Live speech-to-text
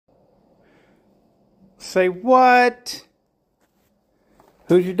Say what?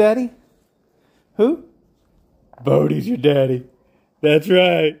 Who's your daddy? Who? Bodie's your daddy. That's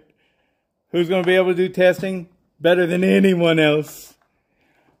right. Who's going to be able to do testing better than anyone else?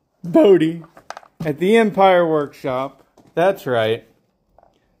 Bodie. At the Empire Workshop. That's right.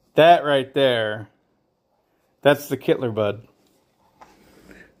 That right there. That's the Kittler bud.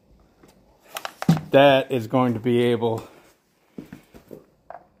 That is going to be able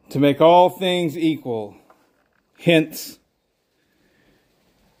to make all things equal. Hence,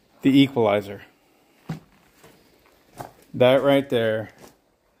 the equalizer. That right there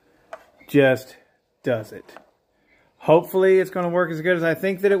just does it. Hopefully it's going to work as good as I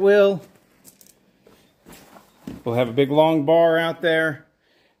think that it will. We'll have a big long bar out there,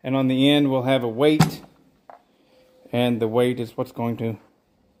 and on the end we'll have a weight, and the weight is what's going to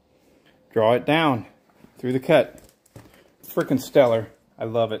draw it down through the cut. Freaking stellar. I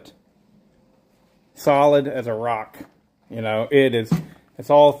love it. Solid as a rock. You know, it is.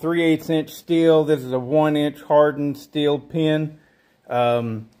 It's all 3/8 inch steel. This is a 1 inch hardened steel pin.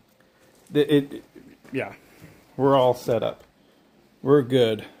 Yeah, we're all set up. We're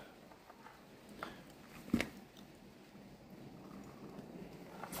good.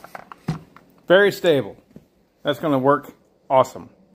 Very stable. That's going to work awesome.